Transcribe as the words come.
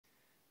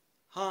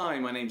Hi,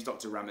 my name's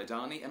Dr.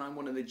 Ramadani and I'm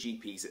one of the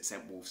GPs at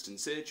St Wulfstan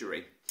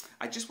Surgery.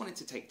 I just wanted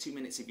to take 2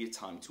 minutes of your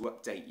time to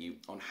update you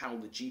on how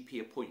the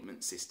GP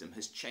appointment system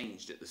has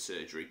changed at the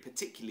surgery,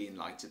 particularly in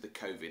light of the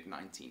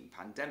COVID-19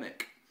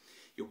 pandemic.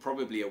 You're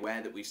probably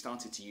aware that we've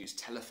started to use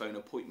telephone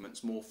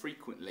appointments more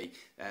frequently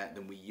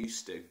than we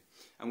used to.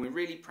 And we're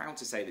really proud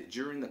to say that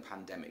during the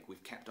pandemic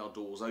we've kept our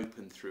doors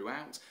open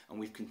throughout and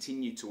we've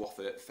continued to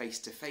offer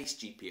face-to-face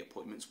GP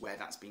appointments where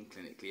that's been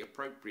clinically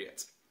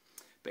appropriate.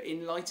 But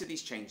in light of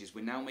these changes,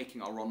 we're now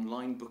making our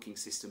online booking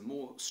system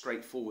more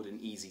straightforward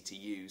and easy to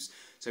use.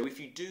 So if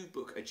you do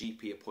book a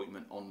GP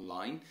appointment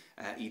online,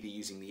 either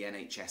using the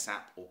NHS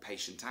app or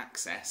Patient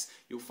Access,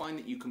 you'll find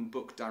that you can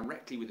book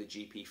directly with a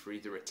GP for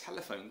either a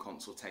telephone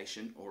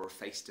consultation or a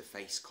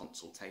face-to-face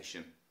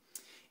consultation.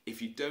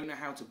 If you don't know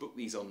how to book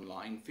these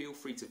online, feel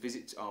free to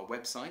visit our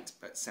website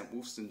at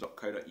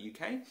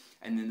stwulfstan.co.uk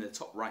and in the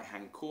top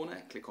right-hand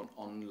corner, click on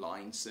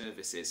Online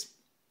Services.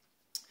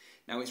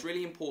 Now, it's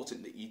really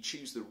important that you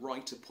choose the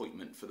right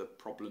appointment for the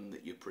problem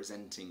that you're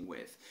presenting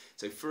with.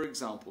 So, for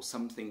example,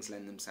 some things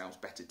lend themselves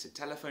better to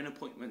telephone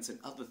appointments and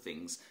other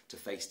things to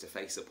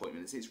face-to-face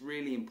appointments. It's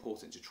really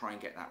important to try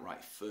and get that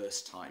right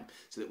first time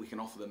so that we can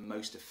offer the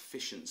most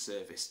efficient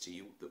service to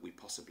you that we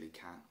possibly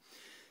can.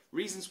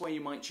 Reasons why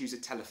you might choose a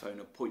telephone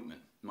appointment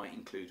might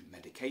include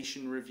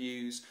medication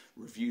reviews,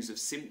 reviews of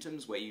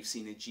symptoms where you've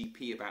seen a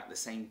GP about the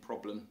same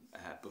problem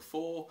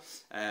before,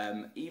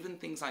 even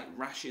things like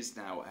rashes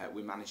now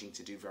we're managing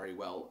to do very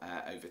well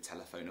over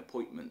telephone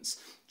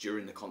appointments.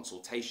 During the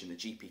consultation, the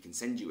GP can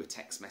send you a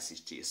text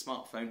message to your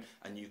smartphone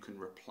and you can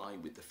reply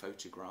with the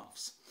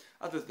photographs.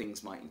 Other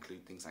things might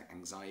include things like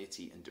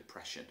anxiety and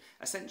depression,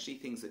 essentially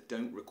things that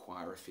don't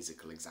require a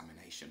physical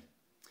examination.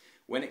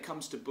 When it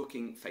comes to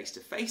booking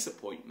face-to-face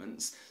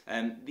appointments,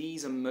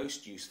 these are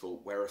most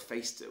useful where a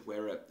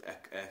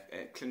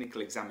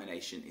clinical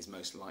examination is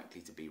most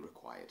likely to be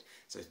required.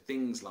 So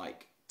things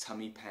like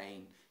tummy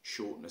pain,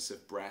 shortness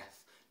of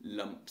breath,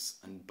 lumps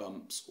and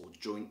bumps or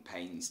joint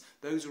pains,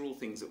 those are all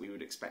things that we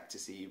would expect to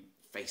see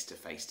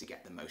face-to-face to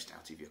get the most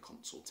out of your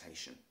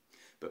consultation.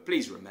 But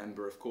please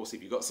remember, of course,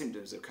 if you've got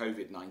symptoms of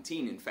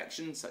COVID-19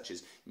 infection, such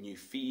as new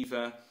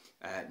fever,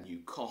 new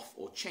cough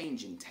or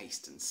change in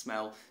taste and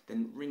smell,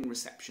 then ring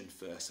reception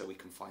first so we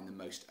can find the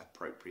most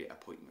appropriate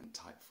appointment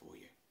type for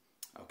you.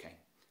 Okay,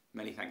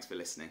 many thanks for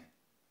listening.